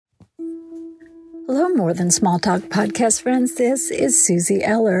Hello, More Than Small Talk podcast friends. This is Susie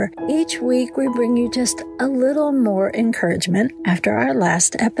Eller. Each week we bring you just a little more encouragement after our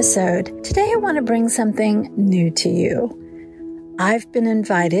last episode. Today I want to bring something new to you. I've been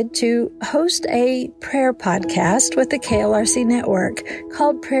invited to host a prayer podcast with the KLRC network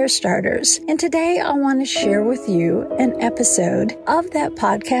called Prayer Starters. And today I want to share with you an episode of that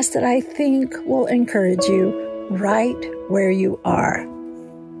podcast that I think will encourage you right where you are.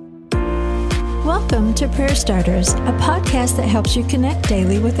 Welcome to Prayer Starters, a podcast that helps you connect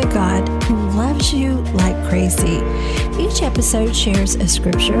daily with a God who loves you like crazy. Each episode shares a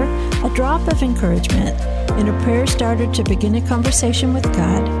scripture, a drop of encouragement, and a prayer starter to begin a conversation with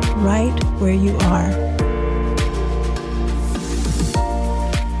God right where you are.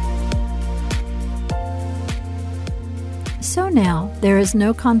 So now, there is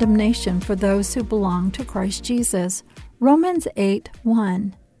no condemnation for those who belong to Christ Jesus. Romans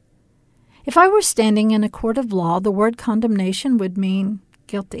 8:1. If I were standing in a court of law, the word condemnation would mean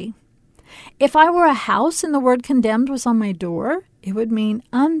guilty. If I were a house and the word condemned was on my door, it would mean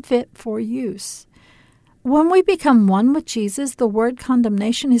unfit for use. When we become one with Jesus, the word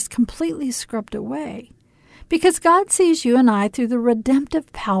condemnation is completely scrubbed away because God sees you and I through the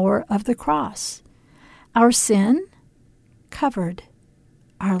redemptive power of the cross. Our sin, covered.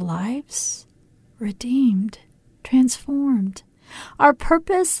 Our lives, redeemed, transformed. Our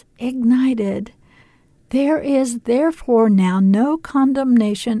purpose ignited. There is therefore now no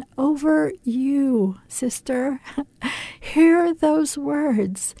condemnation over you, sister. Hear those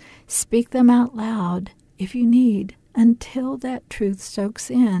words. Speak them out loud if you need until that truth soaks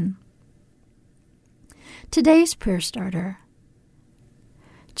in. Today's prayer starter.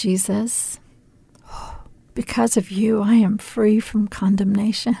 Jesus, because of you, I am free from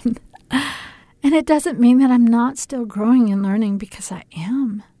condemnation. And it doesn't mean that I'm not still growing and learning, because I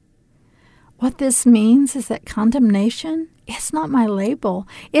am. What this means is that condemnation is not my label.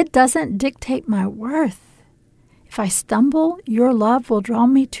 It doesn't dictate my worth. If I stumble, your love will draw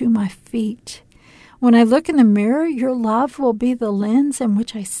me to my feet. When I look in the mirror, your love will be the lens in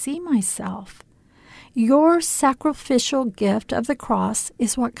which I see myself. Your sacrificial gift of the cross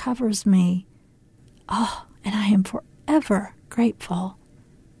is what covers me. Oh, and I am forever grateful.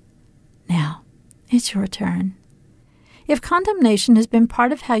 Now, it's your turn. If condemnation has been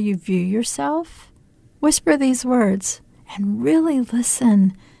part of how you view yourself, whisper these words and really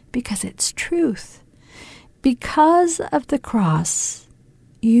listen, because it's truth. Because of the cross,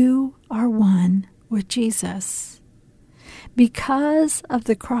 you are one with Jesus. Because of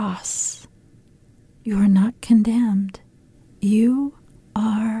the cross, you are not condemned. You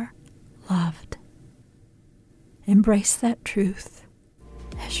are loved. Embrace that truth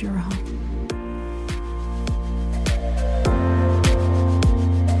as your own.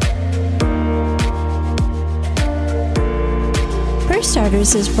 Prayer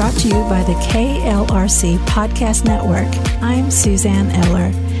Starters is brought to you by the KLRC Podcast Network. I'm Suzanne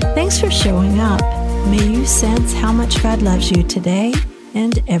Eller. Thanks for showing up. May you sense how much God loves you today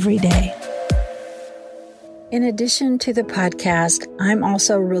and every day. In addition to the podcast, I'm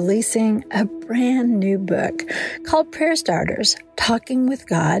also releasing a brand new book called Prayer Starters, Talking with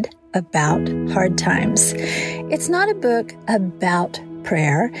God About Hard Times. It's not a book about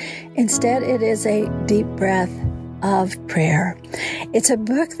prayer. Instead, it is a deep breath of prayer. It's a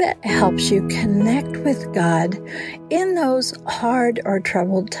book that helps you connect with God in those hard or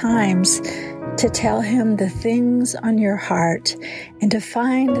troubled times, to tell Him the things on your heart and to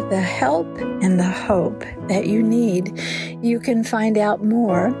find the help and the hope that you need. You can find out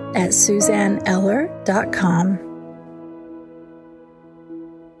more at SuzanneEller.com.